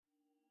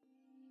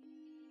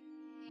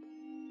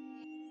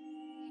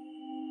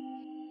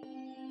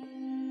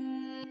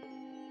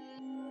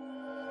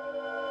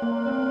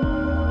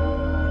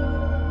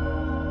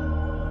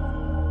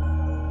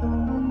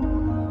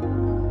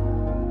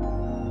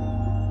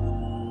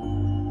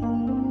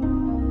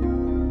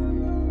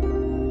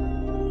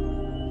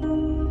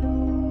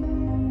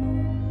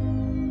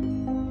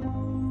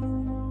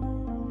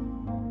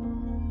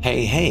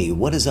Hey,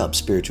 what is up,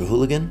 spiritual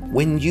hooligan?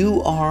 When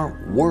you are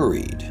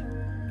worried,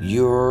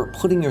 you're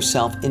putting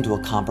yourself into a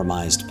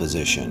compromised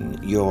position.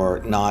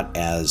 You're not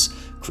as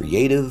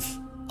creative,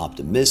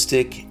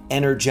 optimistic,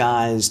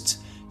 energized.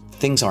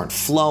 Things aren't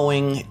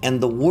flowing, and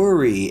the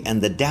worry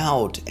and the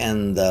doubt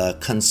and the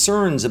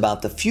concerns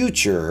about the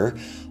future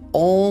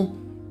all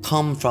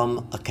come from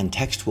a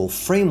contextual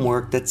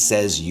framework that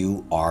says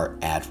you are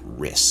at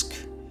risk.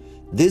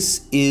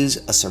 This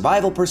is a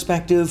survival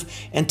perspective,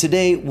 and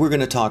today we're going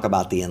to talk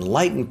about the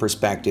enlightened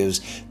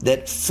perspectives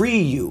that free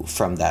you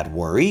from that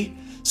worry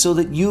so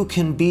that you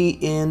can be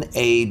in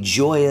a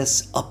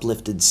joyous,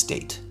 uplifted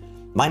state.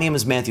 My name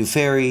is Matthew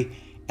Ferry,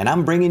 and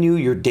I'm bringing you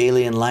your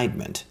daily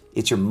enlightenment.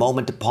 It's your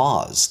moment to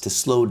pause, to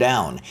slow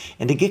down,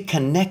 and to get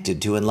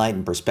connected to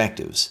enlightened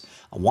perspectives.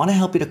 I want to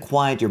help you to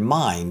quiet your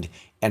mind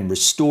and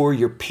restore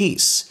your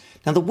peace.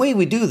 Now, the way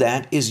we do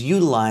that is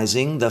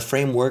utilizing the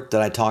framework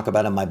that I talk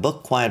about in my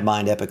book, Quiet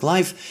Mind, Epic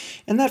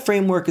Life, and that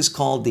framework is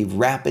called the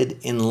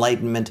Rapid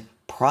Enlightenment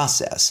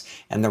Process.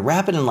 And the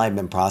Rapid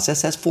Enlightenment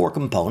Process has 4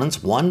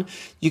 components. 1,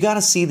 you got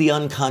to see the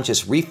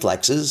unconscious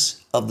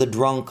reflexes of the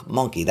drunk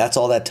monkey. That's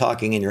all that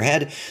talking in your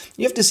head.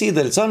 You have to see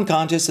that it's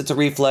unconscious, it's a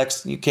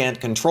reflex, you can't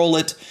control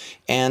it,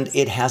 and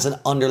it has an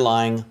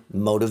underlying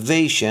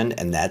motivation,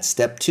 and that's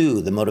step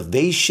 2. The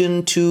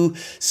motivation to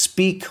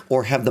speak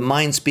or have the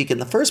mind speak in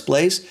the first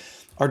place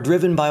are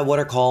driven by what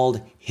are called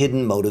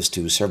hidden motives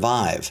to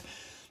survive.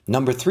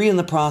 Number 3 in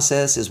the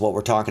process is what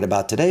we're talking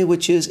about today,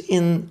 which is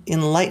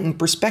enlightened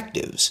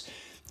perspectives.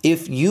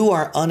 If you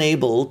are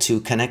unable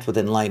to connect with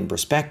enlightened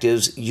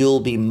perspectives, you'll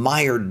be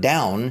mired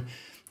down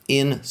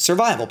in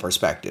survival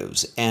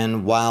perspectives.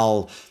 And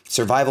while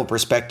survival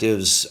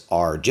perspectives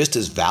are just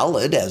as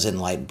valid as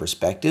enlightened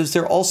perspectives,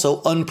 they're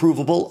also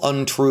unprovable,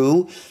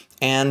 untrue,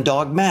 and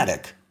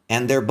dogmatic.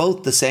 And they're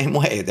both the same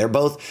way. They're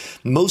both,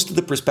 most of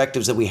the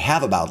perspectives that we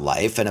have about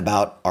life and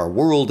about our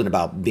world and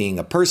about being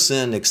a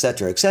person,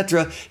 etc.,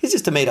 is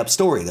just a made-up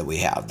story that we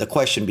have. The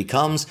question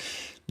becomes,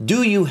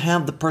 do you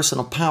have the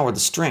personal power, the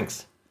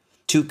strength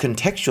to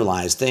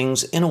contextualize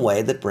things in a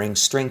way that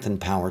brings strength and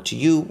power to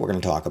you? We're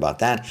going to talk about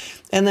that.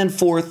 And then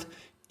 4th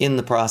in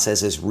the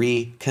process is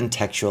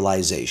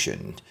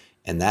recontextualization.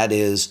 And that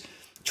is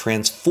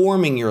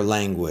transforming your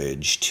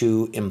language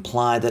to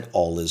imply that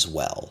all is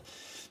well.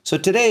 So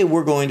today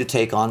we're going to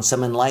take on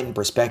some enlightened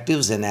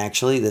perspectives, and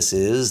actually this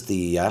is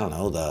the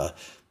 15th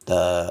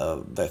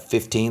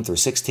or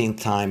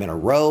 16th time in a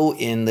row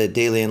in the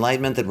Daily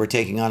Enlightenment that we're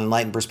taking on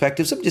enlightened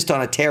perspectives. I'm just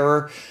on a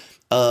terror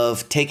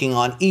of taking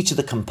on each of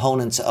the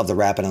components of the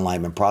Rapid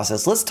Enlightenment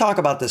process. Let's talk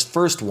about this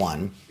first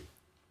one.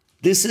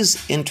 This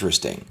is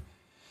interesting.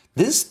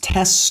 This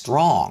tests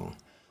strong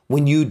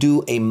when you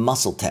do a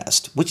muscle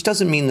test, which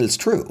doesn't mean that it's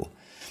true.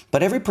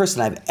 But every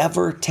person I've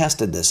ever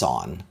tested this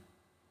on,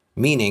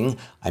 meaning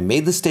I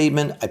made the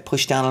statement, I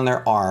pushed down on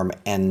their arm,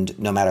 and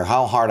no matter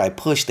how hard I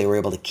pushed, they were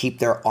able to keep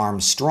their arm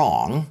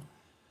strong.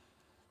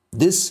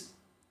 This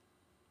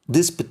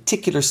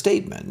particular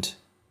statement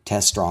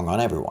tests strong on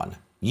everyone.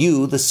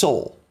 You, the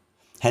soul,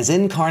 has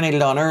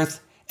incarnated on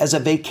earth as a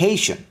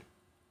vacation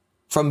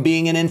from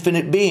being an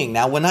infinite being.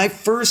 Now, when I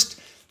first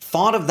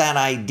thought of that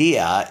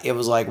idea, it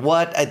was like,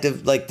 what?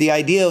 The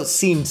idea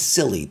seemed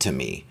silly to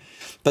me.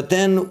 But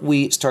then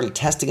we started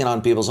testing it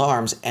on people's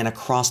arms, and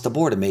across the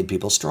board, it made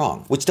people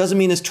strong, which doesn't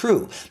mean it's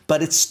true,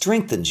 but it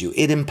strengthens you.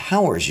 It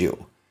empowers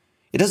you.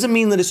 It doesn't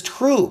mean that it's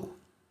true.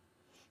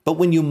 But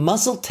when you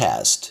muscle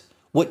test,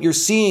 what you're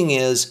seeing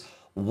is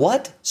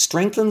what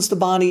strengthens the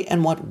body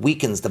and what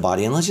weakens the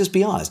body. And let's just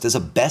be honest, as a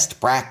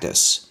best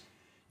practice,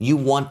 you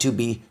want to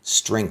be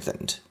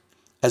strengthened.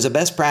 As a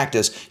best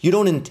practice, you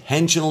don't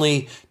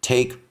intentionally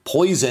take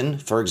poison,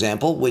 for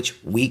example,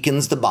 which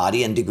weakens the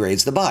body and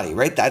degrades the body,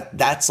 right?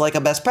 That's like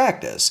a best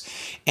practice.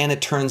 And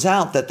it turns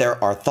out that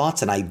there are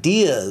thoughts and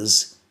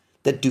ideas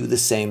that do the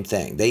same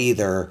thing. They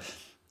either,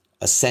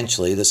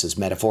 essentially, this is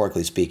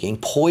metaphorically speaking,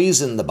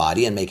 poison the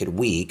body and make it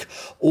weak,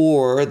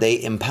 or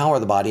they empower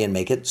the body and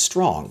make it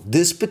strong.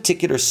 This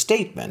particular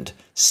statement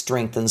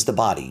strengthens the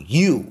body.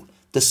 You,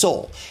 the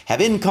soul,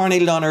 have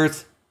incarnated on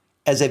earth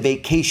as a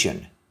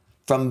vacation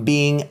from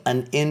being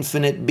an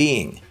infinite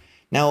being.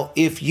 Now,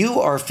 if you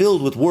are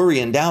filled with worry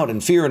and doubt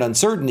and fear and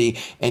uncertainty,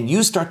 and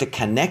you start to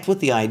connect with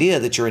the idea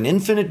that you're an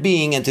infinite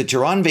being and that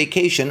you're on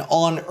vacation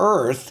on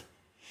earth,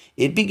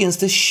 it begins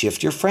to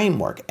shift your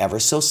framework ever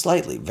so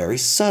slightly, very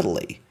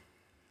subtly.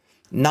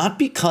 Not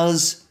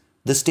because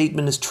the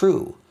statement is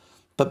true,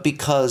 but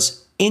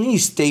because any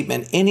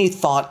statement, any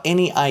thought,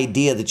 any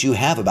idea that you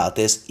have about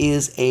this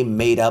is a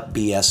made-up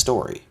BS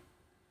story.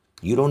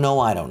 You don't know,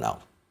 I don't know.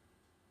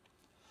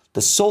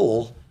 The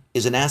soul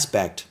is an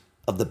aspect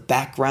of the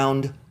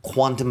background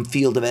quantum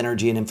field of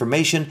energy and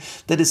information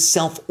that is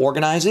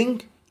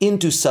self-organizing,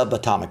 into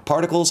subatomic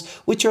particles,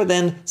 which are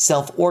then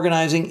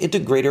self-organizing into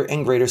greater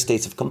and greater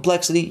states of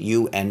complexity.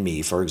 You and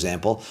me, for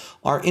example,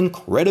 are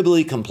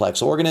incredibly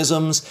complex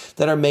organisms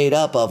that are made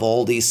up of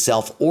all these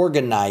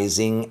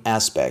self-organizing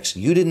aspects.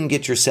 You didn't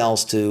get your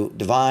cells to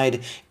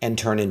divide and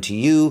turn into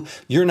you.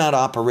 You're not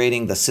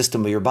operating the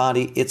system of your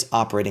body. It's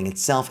operating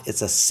itself.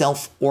 It's a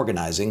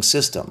self-organizing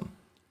system.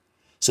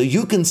 So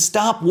you can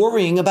stop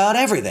worrying about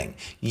everything.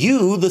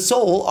 You, the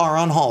soul, are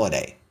on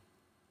holiday.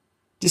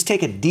 Just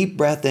take a deep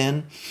breath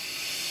in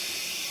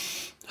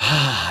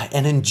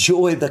and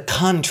enjoy the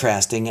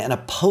contrasting and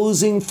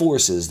opposing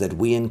forces that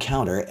we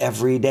encounter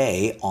every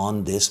day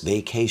on this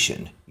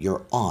vacation.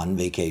 You're on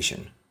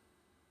vacation.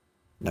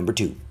 Number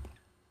 2,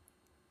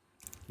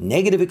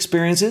 negative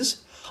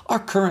experiences are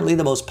currently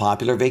the most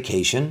popular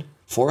vacation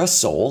for a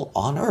soul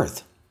on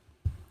Earth.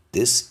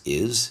 This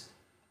is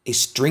a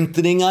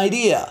strengthening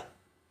idea.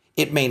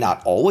 It may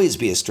not always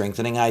be a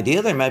strengthening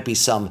idea. There might be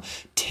some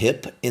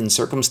tip in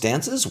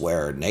circumstances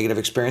where negative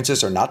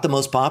experiences are not the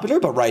most popular,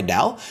 but right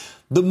now,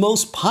 the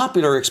most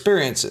popular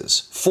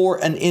experiences for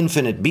an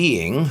infinite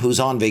being who's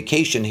on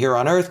vacation here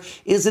on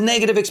Earth is a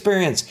negative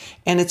experience.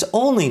 And it's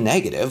only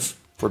negative,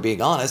 for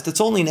being honest,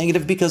 it's only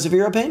negative because of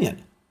your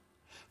opinion.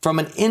 From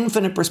an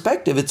infinite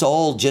perspective, it's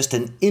all just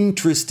an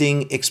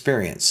interesting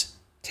experience.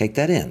 Take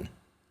that in.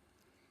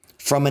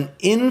 From an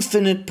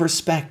infinite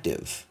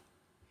perspective,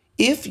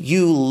 if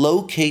you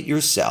locate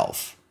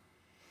yourself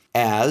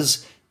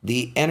as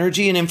the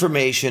energy and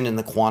information in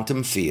the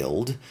quantum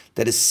field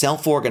that is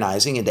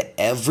self-organizing into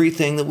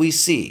everything that we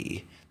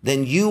see,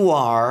 then you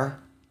are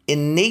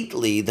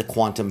innately the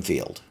quantum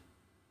field.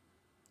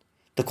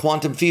 The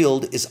quantum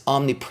field is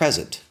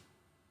omnipresent.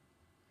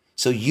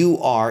 So you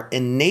are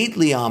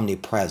innately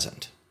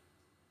omnipresent,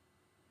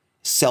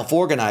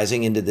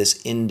 self-organizing into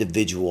this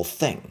individual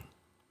thing.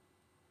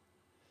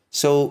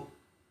 So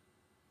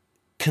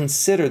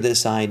consider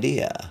this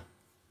idea.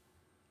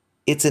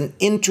 It's an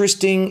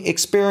interesting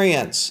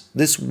experience.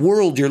 This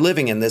world you're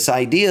living in, this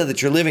idea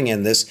that you're living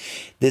in, this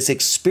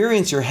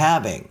experience you're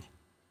having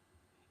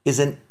is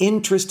an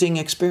interesting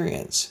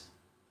experience.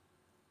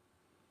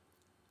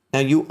 Now,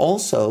 you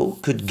also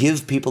could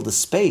give people the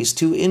space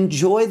to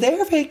enjoy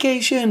their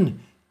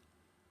vacation.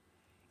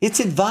 It's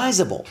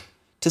advisable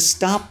to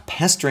stop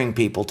pestering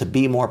people to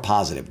be more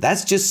positive.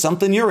 That's just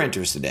something you're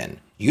interested in.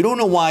 You don't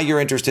know why you're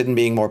interested in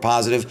being more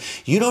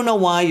positive. You don't know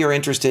why you're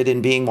interested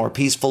in being more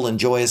peaceful and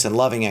joyous and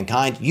loving and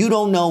kind. You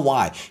don't know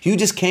why. You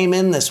just came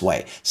in this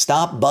way.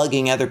 Stop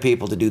bugging other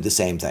people to do the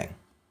same thing.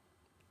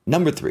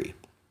 Number 3,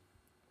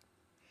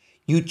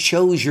 you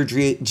chose your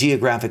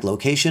geographic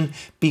location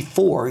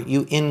before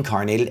you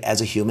incarnated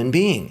as a human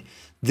being.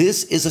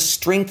 This is a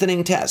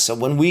strengthening test. So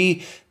when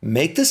we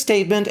make the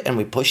statement and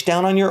we push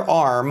down on your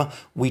arm,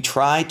 we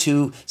try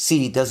to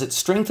see, does it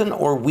strengthen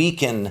or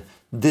weaken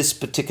this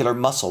particular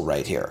muscle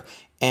right here?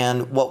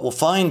 And what we'll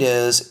find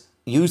is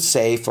you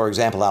say, for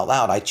example, out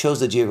loud, I chose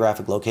the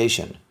geographic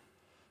location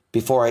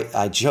before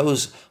I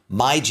chose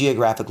my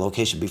geographic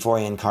location before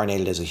I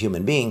incarnated as a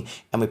human being,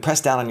 and we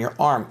press down on your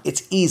arm.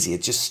 It's easy.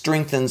 It just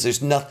strengthens.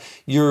 There's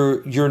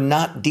you're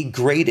not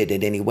degraded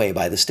in any way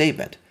by the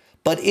statement.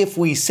 But if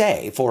we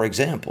say, for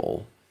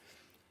example,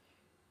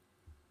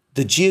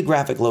 the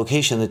geographic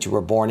location that you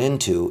were born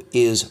into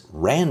is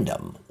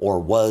random or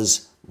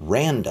was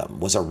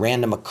a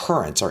random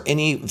occurrence or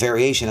any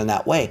variation in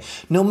that way,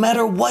 no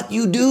matter what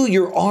you do,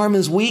 your arm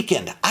is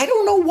weakened. I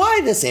don't know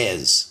why this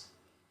is.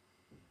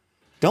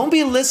 Don't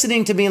be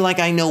listening to me like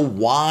I know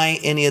why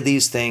any of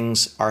these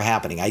things are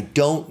happening. I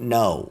don't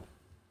know.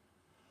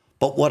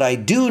 But what I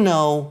do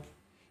know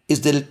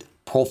is that it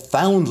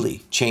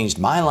profoundly changed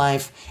my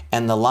life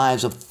and the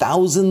lives of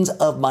thousands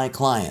of my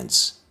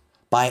clients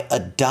by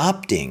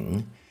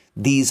adopting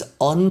these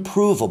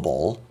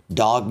unprovable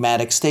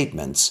dogmatic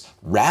statements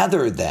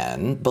rather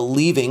than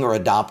believing or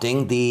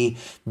adopting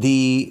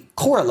the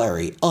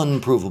corollary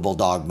unprovable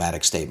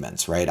dogmatic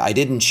statements, right? I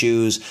didn't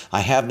choose, I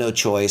have no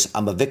choice,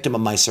 I'm a victim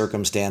of my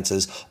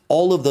circumstances.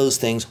 All of those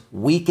things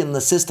weaken the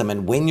system.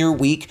 And when you're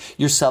weak,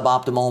 you're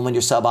suboptimal. And when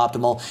you're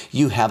suboptimal,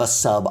 you have a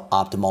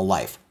suboptimal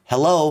life.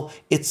 Hello,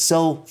 it's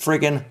so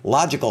friggin'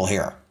 logical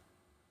here.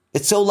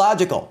 It's so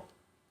logical.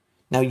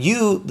 Now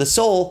you, the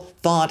soul,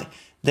 thought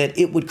that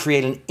it would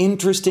create an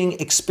interesting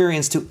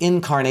experience to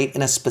incarnate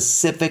in a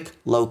specific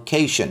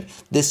location.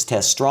 This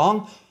test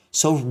strong,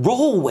 so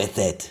roll with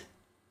it.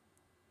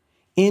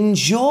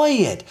 Enjoy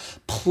it.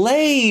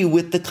 Play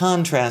with the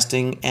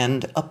contrasting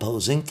and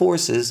opposing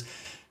forces.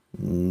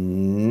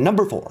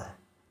 Number 4,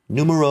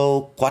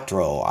 numero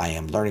cuatro. I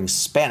am learning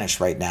Spanish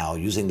right now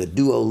using the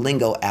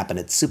Duolingo app, and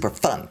it's super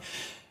fun.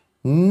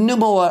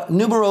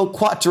 Numero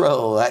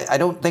cuatro. I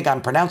don't think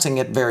I'm pronouncing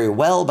it very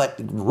well, but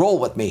roll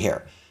with me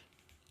here.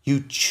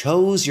 You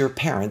chose your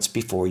parents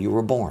before you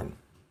were born.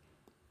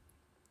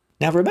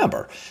 Now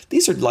remember,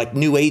 these are like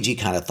New Agey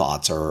kind of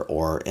thoughts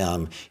or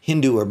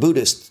Hindu or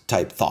Buddhist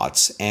type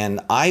thoughts. And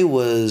I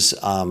was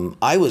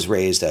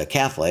raised a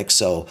Catholic,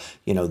 so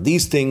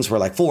these things were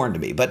like foreign to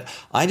me. But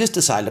I just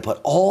decided to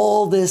put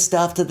all this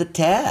stuff to the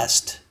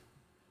test.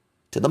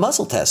 to the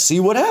muscle test. See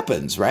what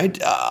happens, right?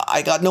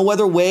 I got no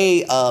other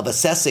way of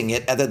assessing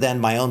it other than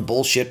my own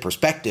bullshit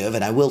perspective.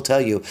 And I will tell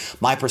you,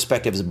 my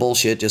perspective is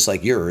bullshit just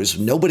like yours.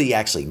 Nobody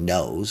actually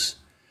knows.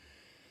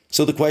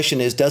 So the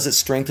question is, does it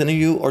strengthen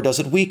you or does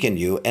it weaken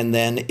you? And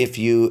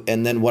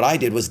then what I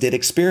did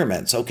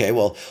experiments. Okay,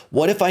 well,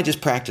 what if I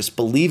just practice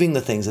believing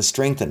the things that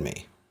strengthen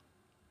me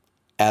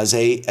as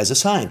a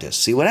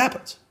scientist? See what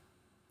happens.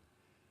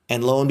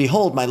 And lo and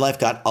behold, my life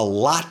got a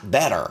lot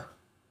better.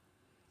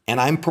 And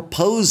I'm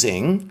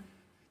proposing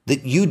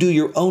that you do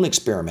your own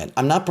experiment.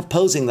 I'm not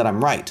proposing that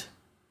I'm right.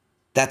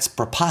 That's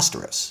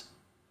preposterous.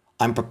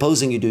 I'm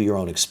proposing you do your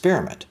own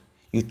experiment.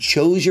 You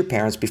chose your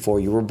parents before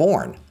you were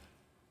born.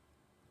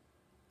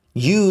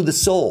 You, the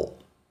soul,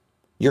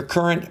 your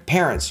current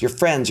parents, your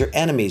friends, your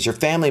enemies, your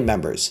family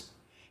members,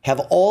 have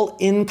all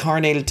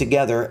incarnated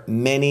together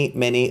many,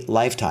 many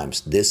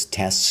lifetimes. This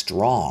tests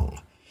strong.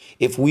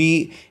 If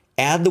we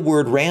add the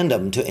word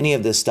random to any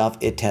of this stuff,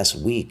 it tests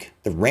weak.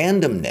 The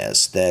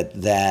randomness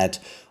that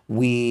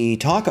we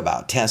talk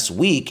about tests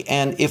weak.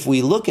 And if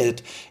we look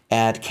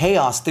at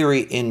chaos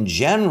theory in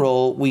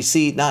general, we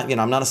see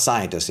I'm not a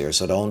scientist here,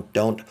 so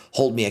don't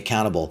hold me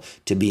accountable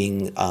to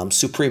being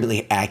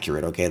supremely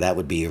accurate. Okay, that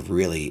would be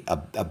really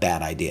a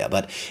bad idea.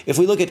 But if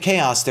we look at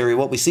chaos theory,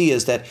 what we see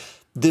is that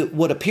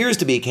what appears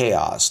to be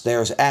chaos,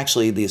 there's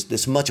actually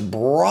this much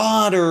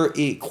broader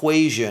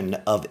equation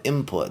of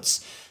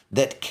inputs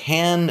that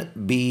can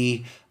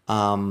be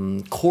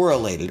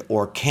correlated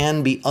or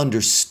can be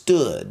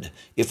understood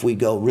if we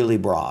go really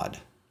broad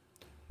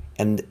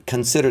and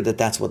consider that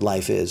that's what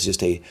life is,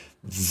 just a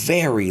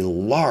very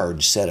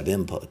large set of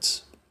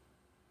inputs.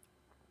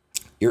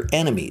 Your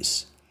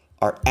enemies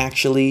are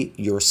actually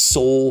your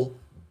soul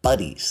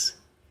buddies.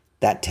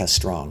 That tests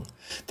strong.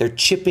 They're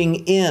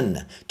chipping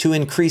in to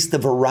increase the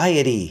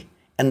variety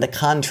and the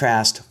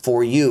contrast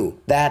for you.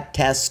 That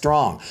tests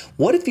strong.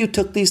 What if you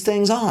took these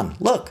things on?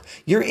 Look,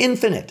 you're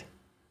infinite.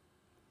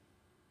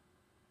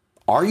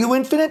 Are you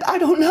infinite? I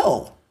don't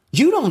know.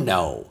 You don't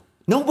know.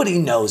 Nobody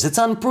knows. It's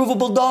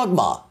unprovable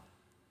dogma.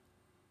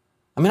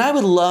 I mean, I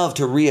would love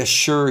to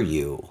reassure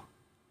you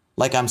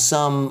like I'm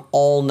some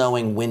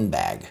all-knowing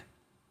windbag,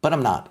 but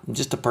I'm not. I'm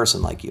just a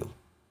person like you.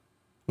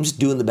 I'm just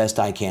doing the best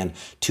I can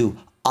to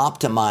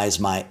optimize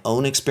my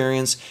own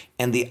experience,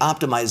 and the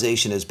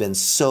optimization has been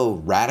so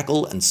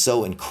radical and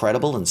so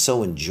incredible and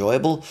so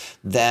enjoyable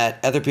that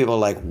other people are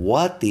like,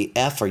 what the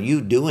F are you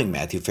doing,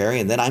 Matthew Ferry?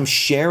 And then I'm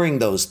sharing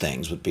those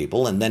things with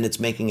people, and then it's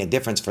making a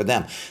difference for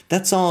them.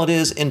 That's all it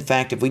is. In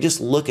fact, if we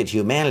just look at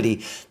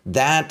humanity,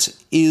 that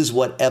is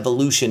what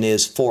evolution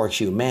is for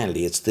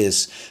humanity. It's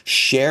this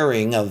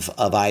sharing of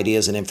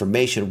ideas and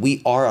information.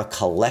 We are a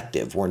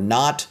collective. We're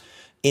not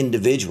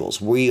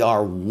individuals. We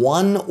are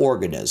one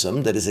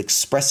organism that is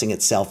expressing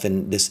itself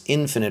in this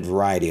infinite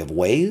variety of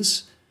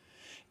ways.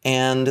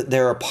 And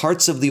there are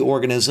parts of the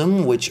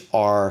organism which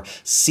are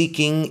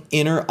seeking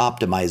inner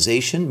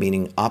optimization,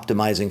 meaning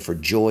optimizing for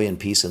joy and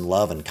peace and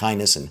love and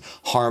kindness and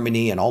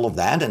harmony and all of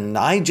that. And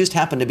I just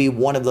happen to be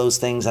one of those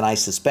things, and I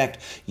suspect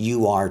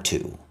you are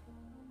too.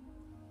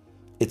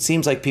 It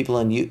seems like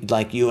people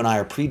like you and I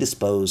are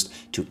predisposed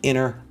to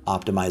inner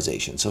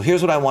optimization. So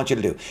here's what I want you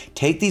to do.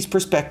 Take these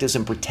perspectives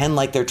and pretend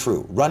like they're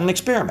true. Run an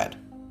experiment.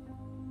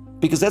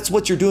 Because that's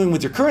what you're doing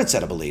with your current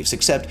set of beliefs,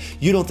 except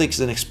you don't think it's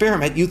an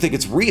experiment, you think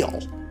it's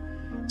real.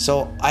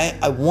 So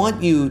I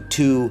want you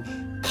to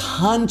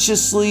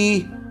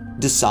consciously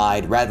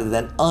decide rather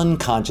than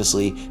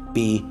unconsciously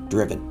be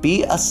driven.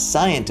 Be a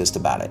scientist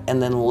about it, and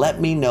then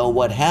let me know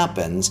what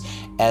happens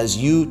as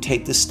you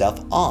take this stuff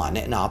on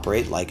and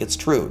operate like it's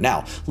true.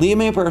 Now, leave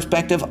me a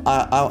perspective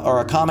or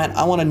a comment.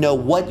 I want to know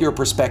what your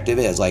perspective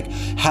is. Like,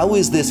 how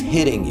is this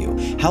hitting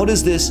you? How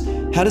does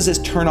this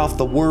turn off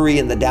the worry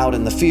and the doubt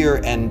and the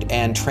fear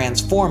and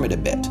transform it a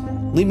bit?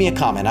 Leave me a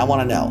comment. I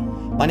want to know.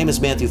 My name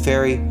is Matthew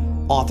Ferry,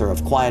 author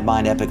of Quiet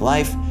Mind, Epic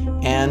Life,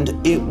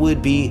 and it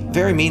would be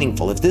very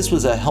meaningful. If this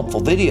was a helpful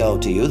video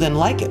to you, then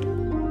like it.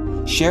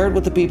 Share it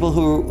with the people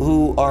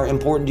who are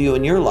important to you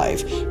in your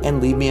life,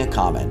 and leave me a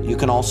comment. You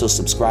can also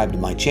subscribe to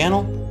my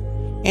channel,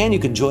 and you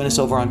can join us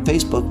over on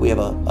Facebook. We have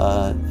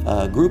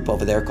a group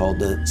over there called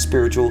the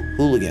Spiritual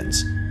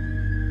Hooligans.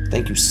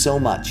 Thank you so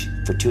much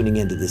for tuning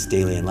into this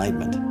Daily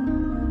Enlightenment.